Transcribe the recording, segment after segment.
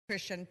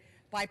Christian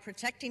by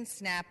protecting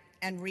SNAP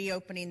and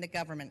reopening the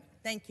government.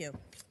 Thank you.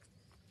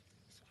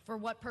 For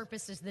what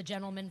purpose does the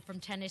gentleman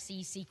from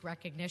Tennessee seek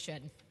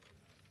recognition?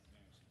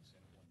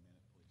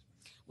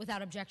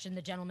 Without objection,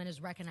 the gentleman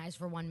is recognized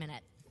for 1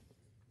 minute.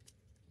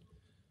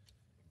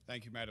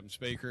 Thank you, Madam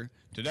Speaker.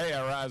 Today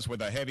I rise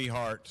with a heavy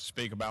heart to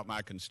speak about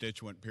my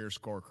constituent, Pierce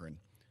Corcoran.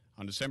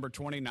 On December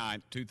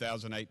 29,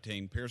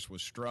 2018, Pierce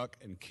was struck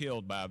and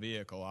killed by a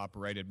vehicle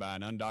operated by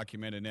an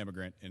undocumented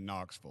immigrant in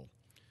Knoxville.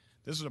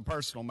 This is a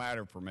personal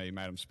matter for me,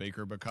 Madam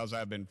Speaker, because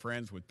I've been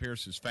friends with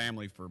Pierce's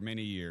family for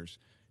many years,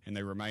 and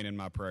they remain in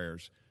my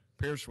prayers.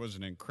 Pierce was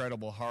an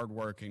incredible,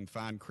 hard-working,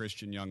 fine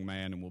Christian young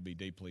man and will be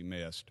deeply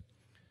missed.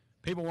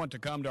 People want to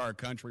come to our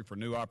country for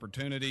new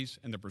opportunities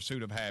and the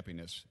pursuit of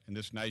happiness, and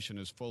this nation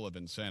is full of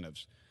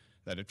incentives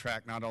that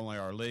attract not only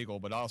our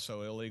legal but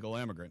also illegal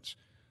immigrants.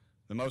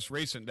 The most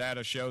recent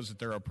data shows that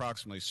there are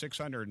approximately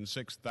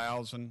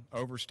 606,000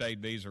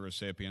 overstayed visa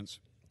recipients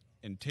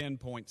and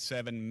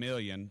 10.7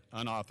 million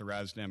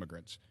unauthorized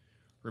immigrants.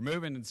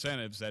 Removing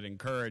incentives that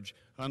encourage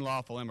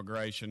unlawful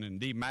immigration and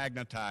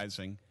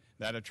demagnetizing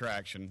that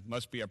attraction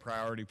must be a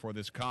priority for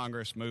this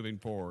Congress moving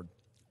forward.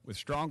 With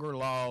stronger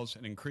laws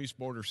and increased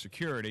border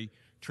security,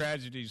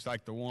 tragedies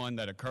like the one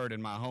that occurred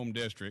in my home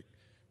district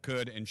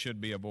could and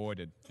should be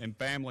avoided, and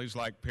families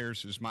like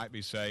Pierce's might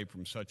be saved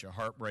from such a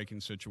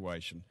heartbreaking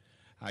situation.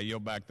 I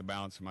yield back the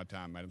balance of my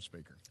time, Madam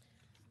Speaker.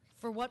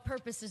 For what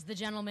purpose does the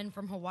gentleman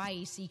from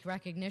Hawaii seek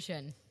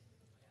recognition?